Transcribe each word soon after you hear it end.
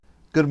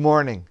Good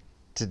morning.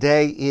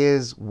 Today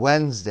is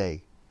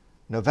Wednesday,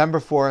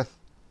 November 4th,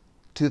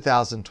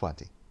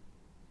 2020.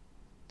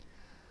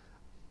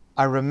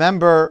 I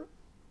remember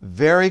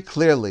very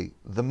clearly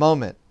the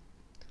moment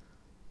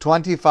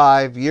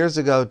 25 years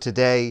ago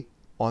today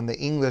on the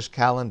English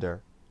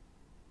calendar.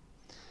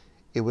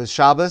 It was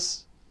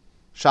Shabbos.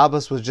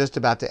 Shabbos was just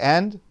about to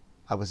end.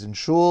 I was in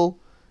Shul,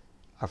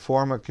 our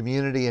former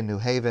community in New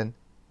Haven.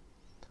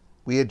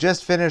 We had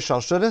just finished Shal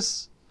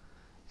Shudas,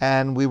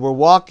 and we were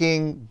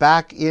walking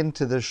back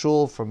into the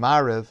shul for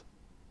Mariv.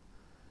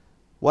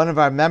 One of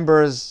our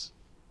members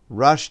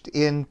rushed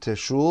into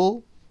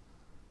shul,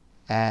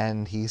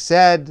 and he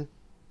said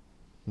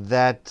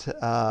that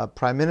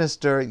Prime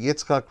Minister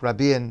Yitzhak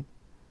Rabin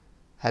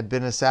had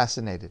been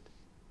assassinated.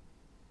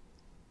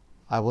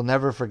 I will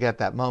never forget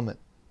that moment.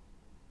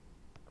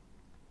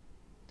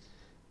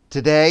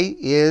 Today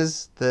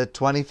is the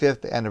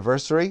 25th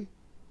anniversary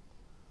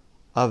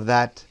of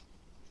that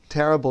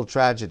terrible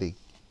tragedy.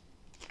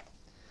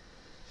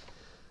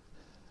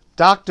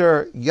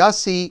 Dr.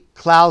 Yossi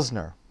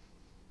Klausner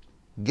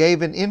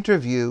gave an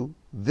interview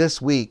this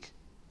week.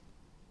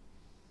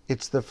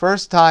 It's the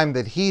first time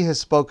that he has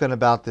spoken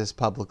about this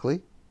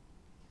publicly.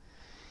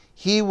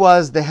 He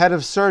was the head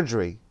of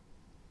surgery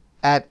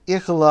at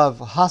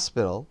Ichilov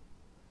Hospital,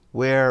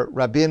 where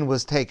Rabin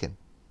was taken.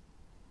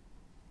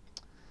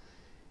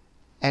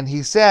 And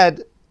he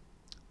said,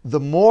 the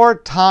more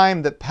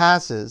time that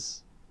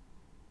passes,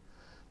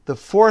 the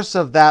force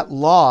of that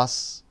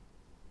loss,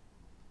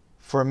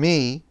 for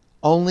me,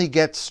 only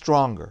gets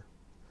stronger.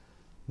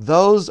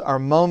 Those are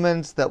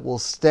moments that will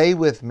stay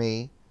with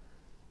me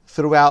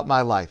throughout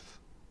my life.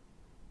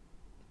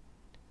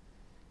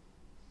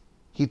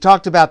 He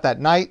talked about that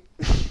night.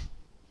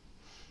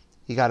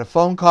 He got a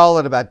phone call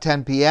at about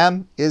 10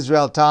 p.m.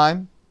 Israel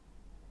time.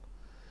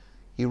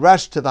 He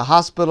rushed to the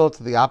hospital,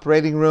 to the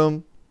operating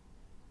room.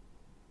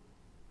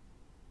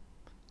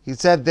 He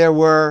said there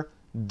were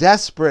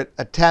desperate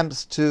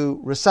attempts to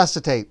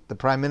resuscitate the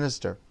Prime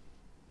Minister.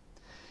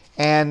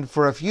 And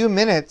for a few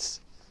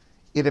minutes,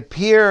 it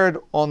appeared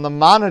on the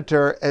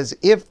monitor as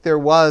if there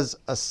was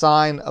a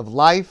sign of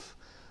life,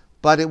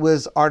 but it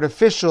was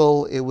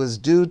artificial. It was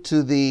due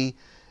to the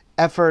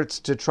efforts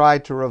to try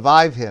to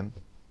revive him.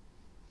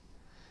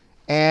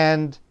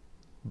 And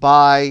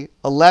by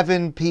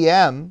 11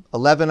 p.m.,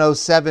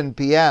 11:07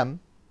 p.m.,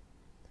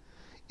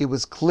 it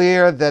was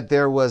clear that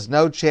there was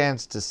no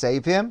chance to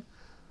save him,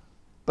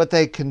 but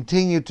they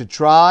continued to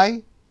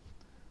try.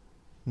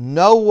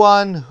 No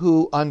one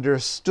who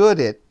understood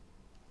it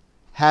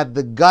had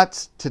the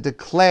guts to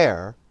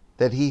declare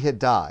that he had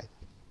died.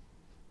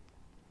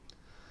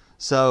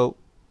 So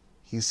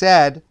he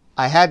said,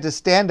 I had to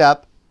stand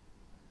up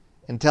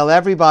and tell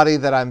everybody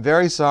that I'm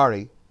very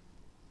sorry,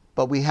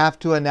 but we have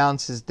to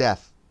announce his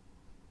death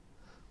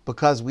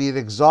because we had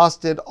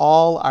exhausted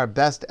all our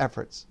best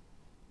efforts.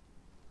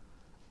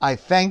 I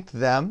thanked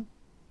them.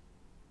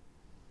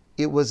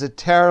 It was a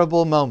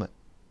terrible moment.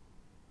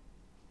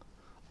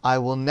 I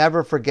will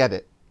never forget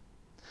it.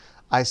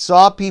 I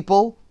saw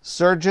people,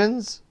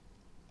 surgeons,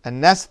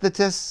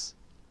 anesthetists,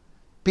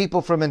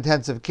 people from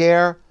intensive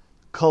care,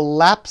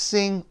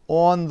 collapsing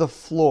on the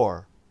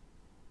floor.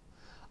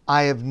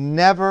 I have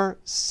never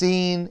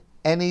seen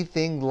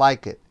anything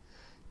like it.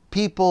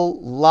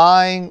 People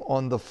lying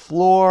on the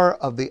floor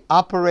of the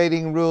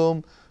operating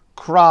room,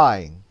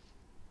 crying.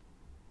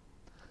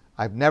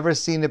 I've never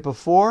seen it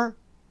before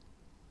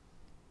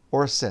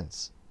or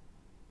since.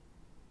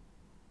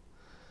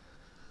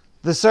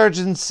 The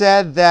surgeon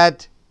said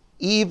that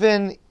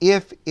even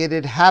if it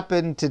had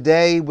happened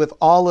today with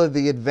all of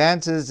the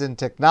advances in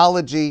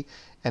technology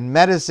and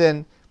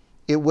medicine,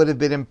 it would have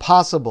been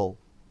impossible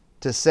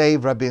to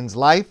save Rabin's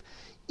life.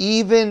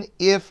 Even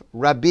if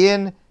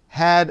Rabin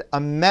had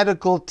a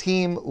medical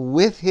team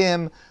with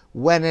him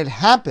when it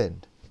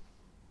happened,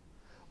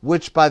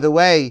 which, by the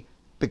way,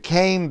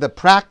 became the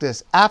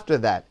practice after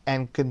that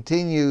and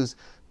continues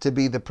to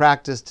be the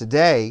practice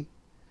today,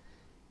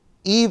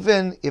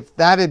 even if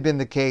that had been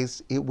the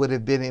case, it would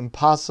have been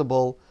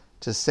impossible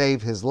to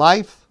save his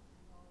life.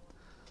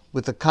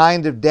 With the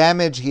kind of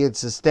damage he had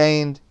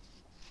sustained,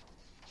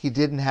 he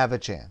didn't have a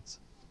chance.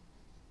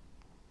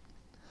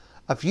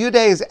 A few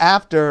days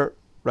after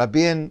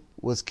Rabin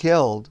was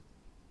killed,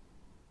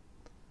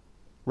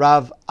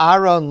 Rav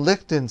Aaron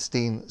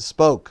Lichtenstein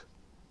spoke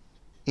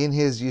in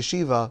his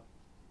yeshiva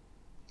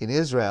in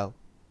Israel,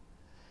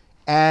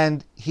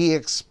 and he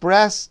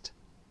expressed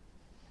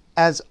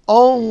as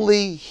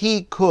only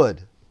he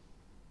could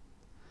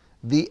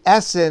the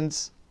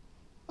essence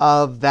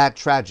of that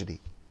tragedy.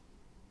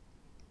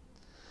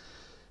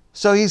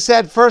 So he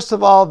said, first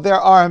of all, there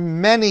are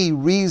many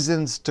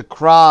reasons to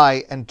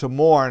cry and to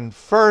mourn.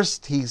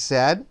 First, he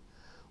said,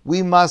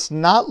 we must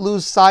not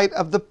lose sight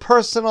of the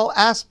personal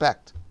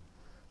aspect,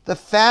 the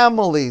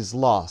family's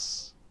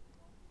loss.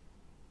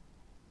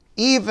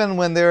 Even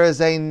when there is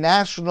a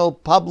national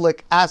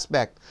public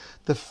aspect,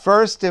 the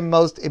first and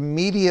most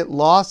immediate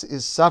loss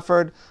is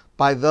suffered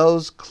by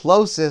those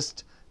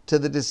closest to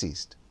the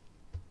deceased.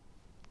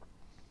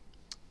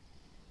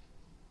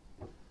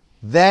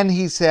 Then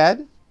he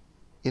said,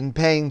 in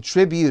paying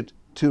tribute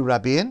to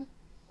Rabin,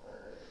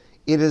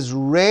 it is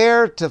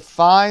rare to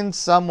find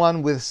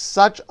someone with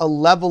such a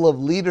level of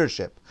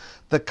leadership,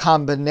 the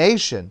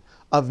combination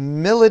of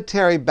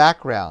military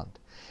background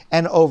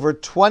and over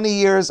 20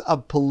 years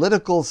of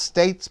political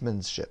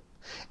statesmanship,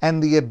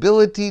 and the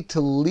ability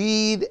to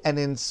lead and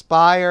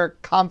inspire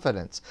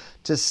confidence,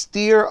 to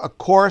steer a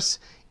course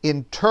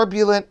in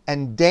turbulent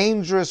and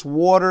dangerous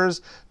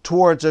waters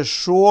towards a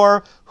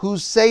shore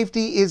whose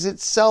safety is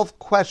itself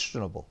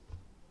questionable.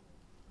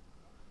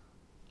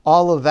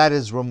 All of that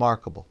is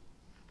remarkable.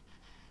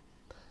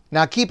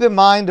 Now keep in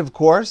mind, of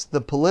course,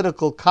 the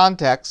political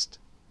context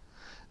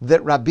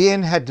that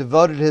Rabin had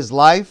devoted his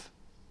life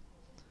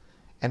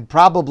and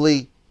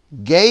probably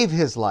gave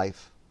his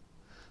life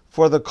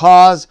for the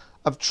cause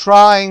of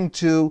trying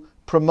to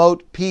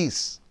promote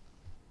peace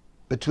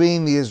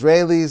between the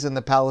Israelis and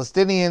the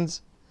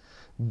Palestinians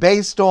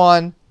based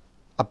on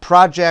a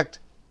project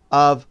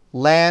of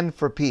land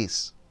for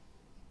peace.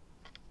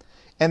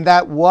 And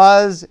that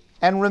was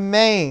and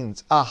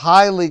remains a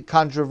highly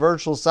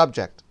controversial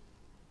subject.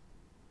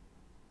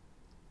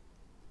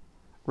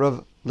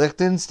 Rav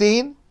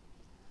Lichtenstein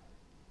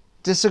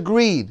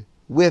disagreed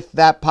with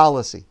that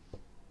policy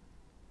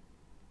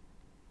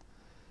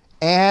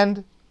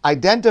and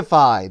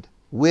identified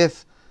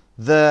with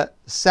the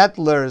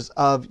settlers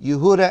of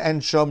Yehuda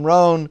and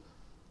Shomron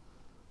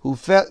who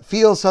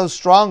feel so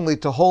strongly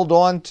to hold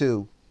on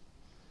to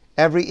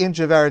every inch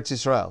of Eretz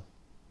Yisrael.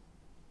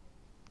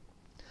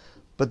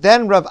 But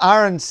then Rav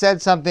Aaron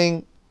said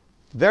something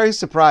very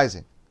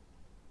surprising.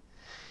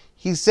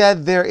 He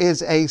said there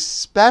is a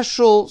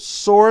special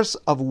source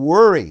of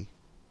worry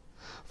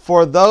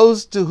for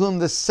those to whom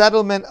the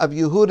settlement of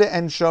Yehuda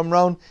and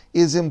Shomron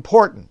is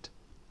important.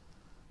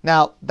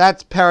 Now,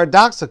 that's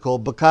paradoxical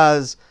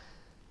because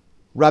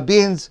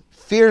Rabin's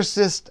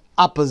fiercest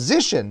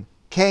opposition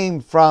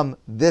came from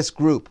this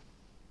group.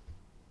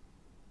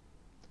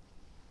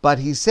 But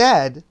he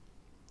said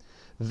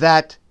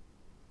that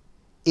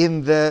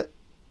in the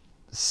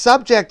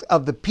subject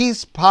of the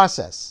peace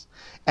process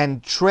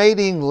and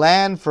trading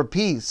land for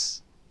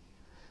peace,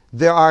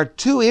 there are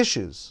two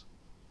issues.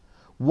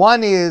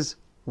 One is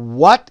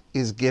what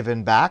is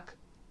given back,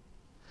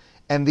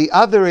 and the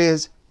other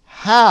is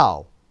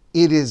how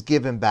it is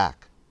given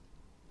back.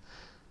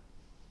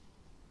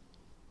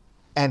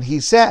 And he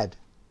said,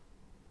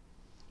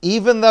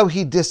 even though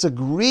he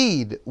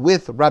disagreed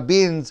with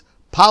Rabin's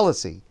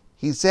policy,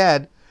 he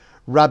said,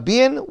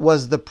 Rabin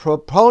was the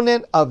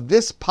proponent of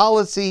this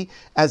policy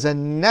as a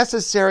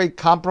necessary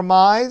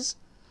compromise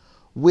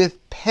with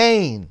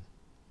pain,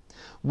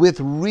 with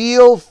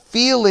real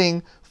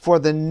feeling for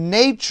the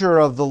nature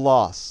of the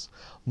loss,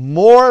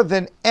 more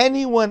than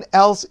anyone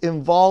else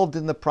involved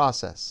in the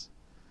process.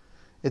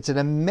 It's an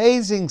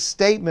amazing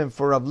statement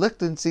for Rav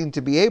Lichtenstein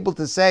to be able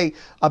to say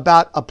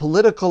about a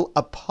political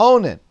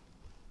opponent,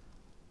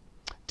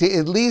 to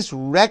at least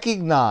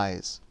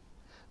recognize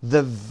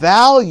the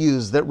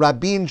values that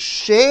Rabin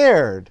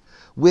shared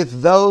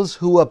with those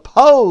who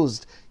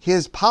opposed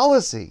his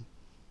policy,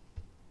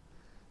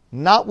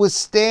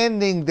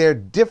 notwithstanding their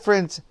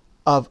difference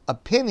of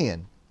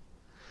opinion,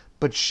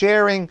 but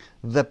sharing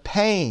the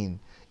pain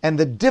and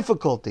the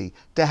difficulty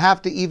to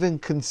have to even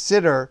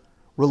consider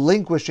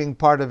relinquishing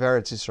part of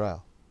Eretz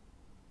Yisrael.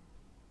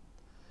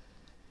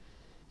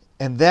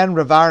 And then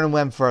Rav Aaron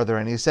went further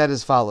and he said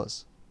as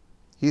follows.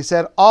 He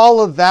said,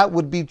 all of that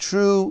would be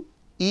true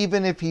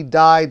even if he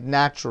died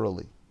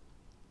naturally.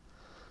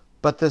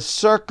 But the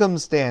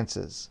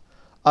circumstances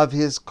of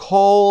his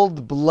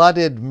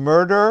cold-blooded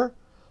murder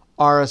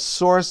are a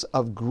source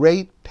of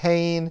great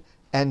pain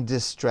and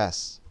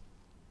distress.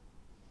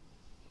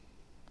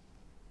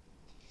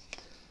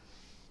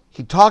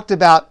 He talked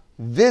about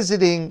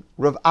visiting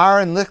Rav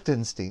Aaron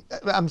Soloveitchik,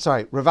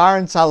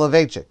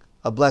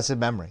 of blessed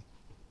memory.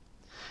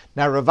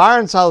 Now, Rav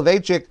Aaron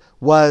Soloveitchik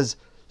was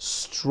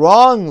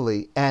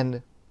strongly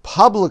and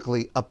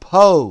publicly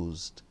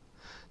opposed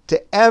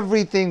to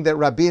everything that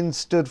Rabin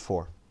stood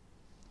for.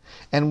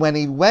 And when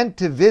he went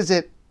to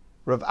visit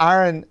Rav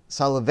Aaron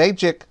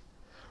Soloveitchik,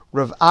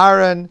 Rav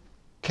Aaron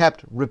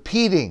kept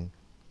repeating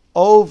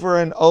over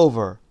and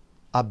over,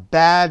 a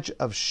badge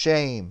of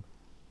shame,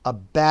 a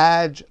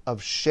badge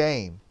of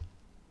shame.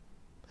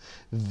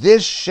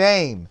 This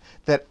shame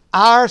that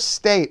our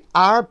state,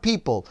 our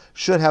people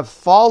should have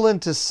fallen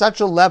to such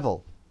a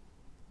level,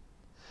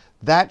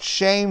 that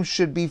shame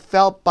should be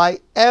felt by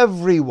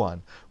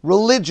everyone,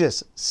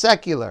 religious,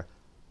 secular,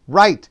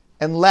 right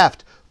and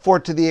left, for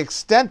to the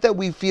extent that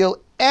we feel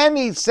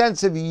any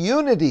sense of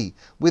unity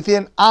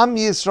within Am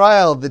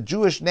Yisrael, the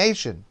Jewish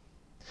nation,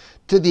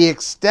 to the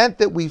extent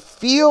that we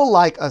feel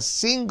like a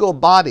single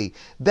body,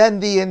 then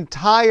the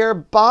entire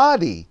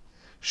body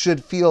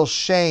should feel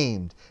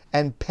shamed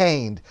and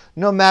pained,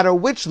 no matter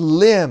which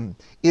limb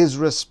is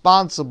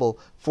responsible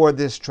for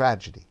this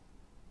tragedy.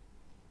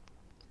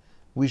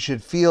 We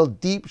should feel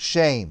deep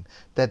shame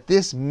that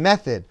this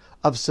method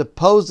of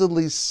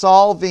supposedly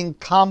solving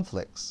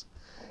conflicts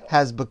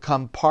has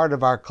become part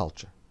of our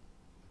culture.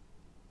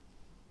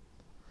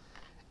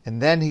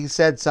 And then he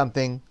said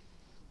something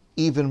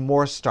even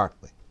more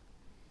startling.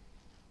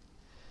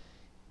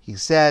 He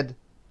said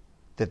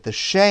that the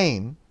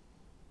shame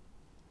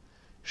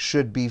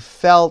should be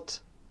felt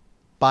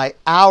by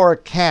our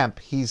camp,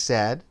 he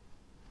said,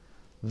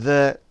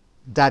 the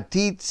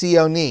Dati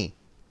Tzioni,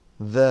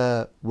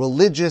 the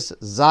religious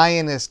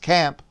Zionist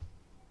camp,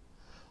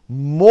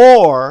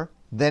 more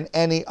than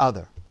any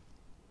other.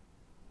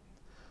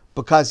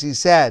 Because he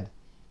said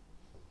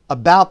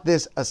about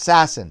this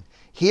assassin,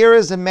 here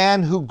is a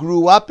man who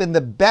grew up in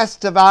the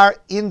best of our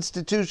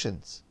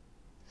institutions.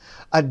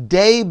 A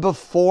day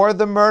before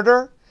the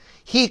murder,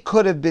 he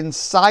could have been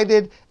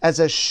cited as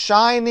a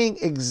shining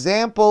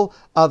example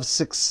of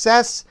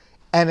success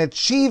and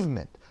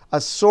achievement, a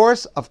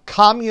source of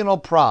communal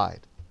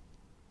pride.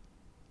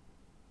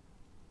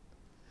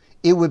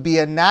 It would be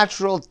a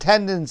natural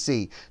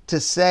tendency to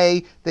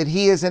say that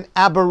he is an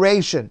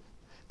aberration,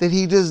 that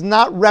he does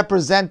not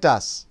represent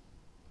us.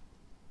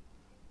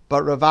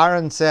 But Rav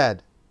Aaron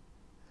said,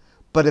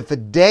 but if a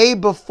day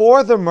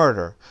before the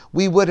murder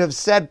we would have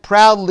said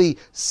proudly,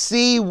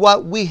 see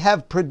what we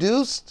have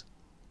produced,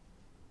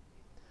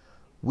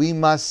 we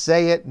must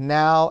say it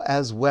now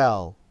as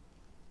well,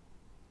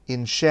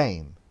 in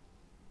shame,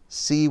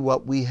 see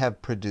what we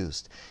have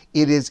produced.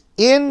 It is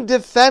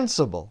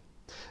indefensible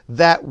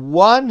that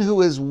one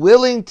who is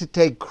willing to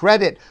take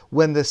credit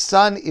when the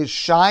sun is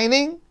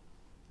shining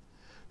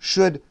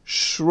should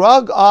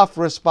shrug off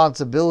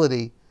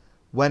responsibility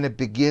when it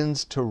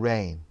begins to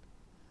rain.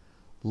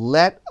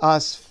 Let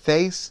us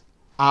face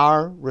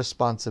our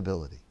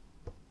responsibility.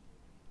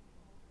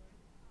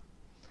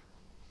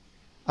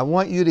 I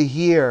want to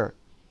hear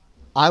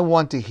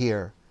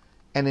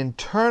and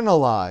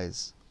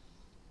internalize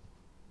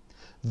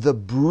the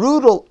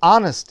brutal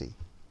honesty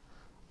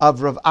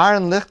of Rav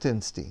Aaron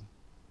Lichtenstein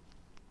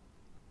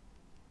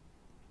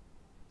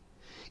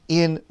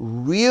in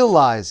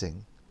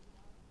realizing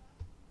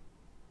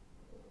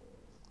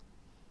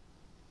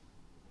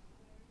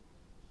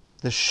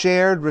the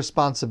shared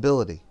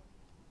responsibility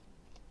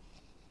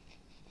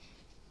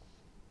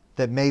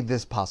that made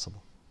this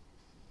possible.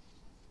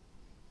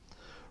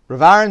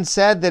 Rav Aaron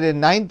said that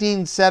in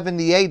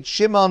 1978,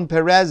 Shimon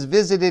Peres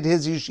visited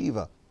his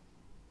yeshiva.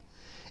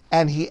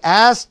 And he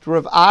asked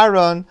Rav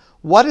Aaron,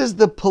 what is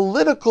the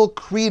political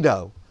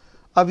credo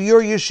of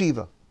your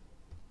yeshiva?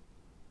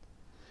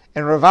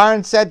 And Rav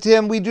Aaron said to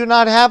him, we do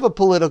not have a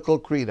political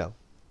credo,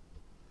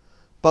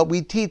 but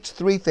we teach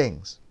three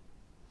things.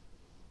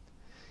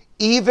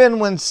 Even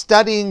when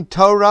studying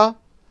Torah,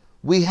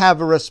 we have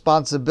a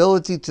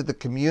responsibility to the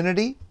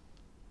community.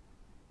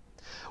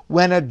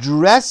 When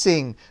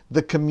addressing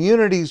the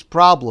community's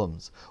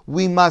problems,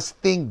 we must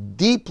think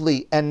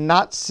deeply and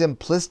not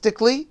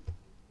simplistically.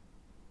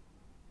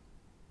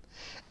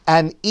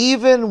 And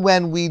even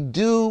when we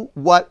do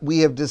what we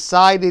have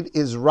decided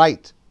is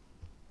right,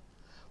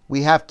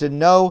 we have to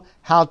know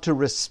how to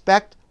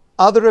respect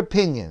other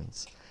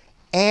opinions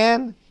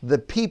and the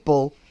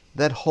people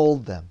that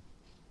hold them.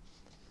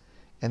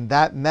 And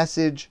that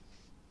message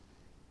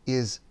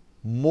is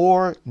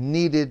more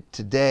needed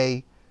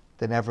today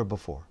than ever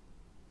before.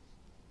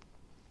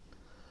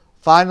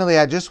 Finally,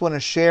 I just want to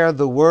share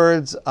the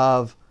words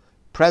of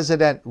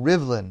President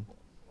Rivlin,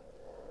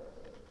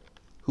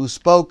 who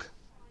spoke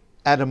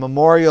at a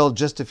memorial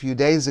just a few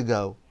days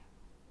ago.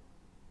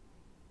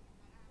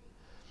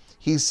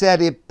 He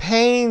said, it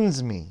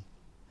pains me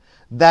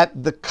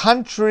that the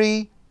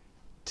country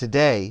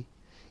today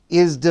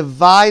is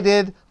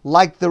divided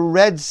like the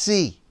Red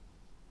Sea,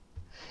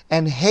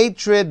 and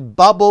hatred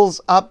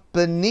bubbles up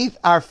beneath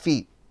our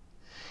feet.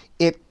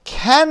 It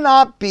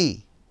cannot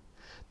be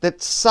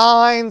that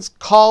signs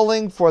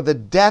calling for the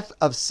death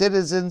of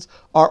citizens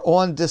are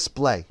on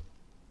display.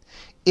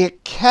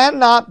 It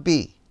cannot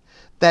be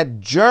that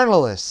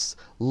journalists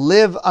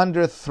live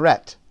under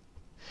threat.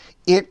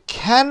 It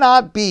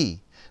cannot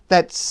be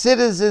that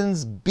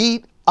citizens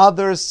beat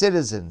other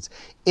citizens.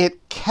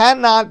 It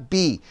cannot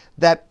be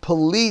that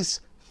police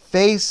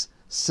face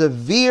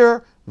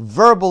severe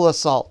verbal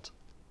assault.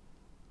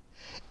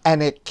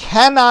 And it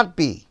cannot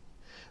be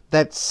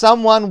that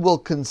someone will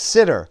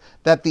consider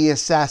that the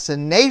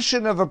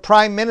assassination of a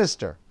prime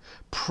minister,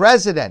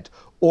 president,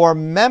 or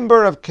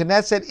member of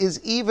Knesset is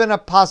even a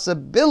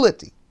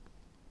possibility.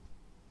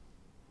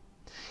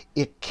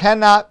 It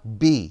cannot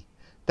be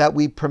that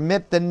we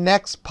permit the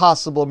next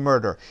possible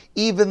murder,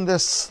 even the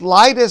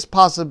slightest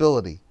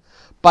possibility,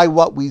 by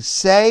what we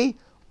say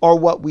or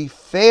what we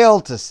fail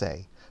to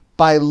say,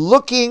 by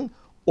looking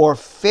or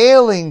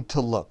failing to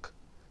look,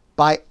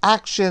 by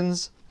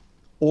actions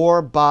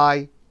or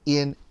by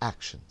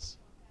inactions.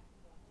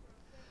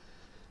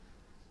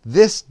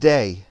 This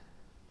day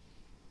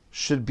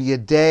should be a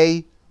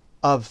day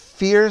of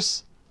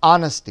fierce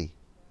honesty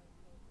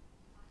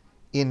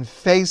in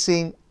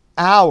facing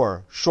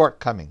our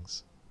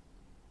shortcomings,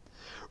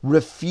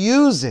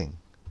 refusing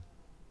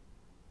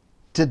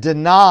to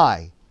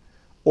deny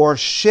or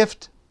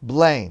shift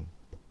blame,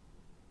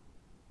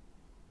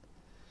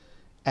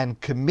 and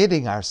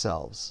committing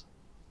ourselves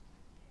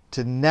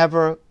to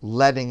never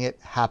letting it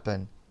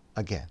happen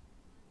again.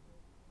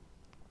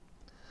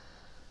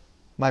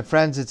 My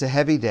friends, it's a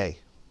heavy day.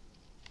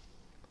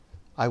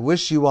 I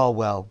wish you all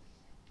well.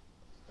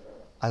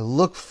 I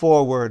look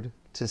forward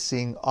to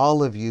seeing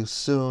all of you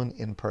soon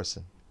in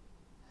person.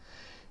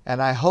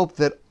 And I hope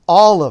that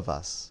all of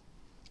us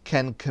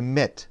can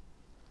commit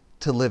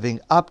to living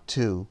up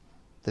to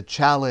the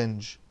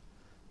challenge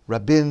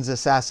Rabin's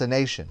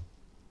assassination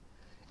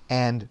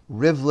and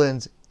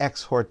Rivlin's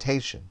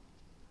exhortation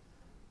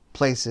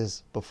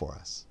places before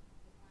us.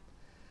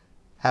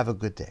 Have a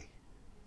good day.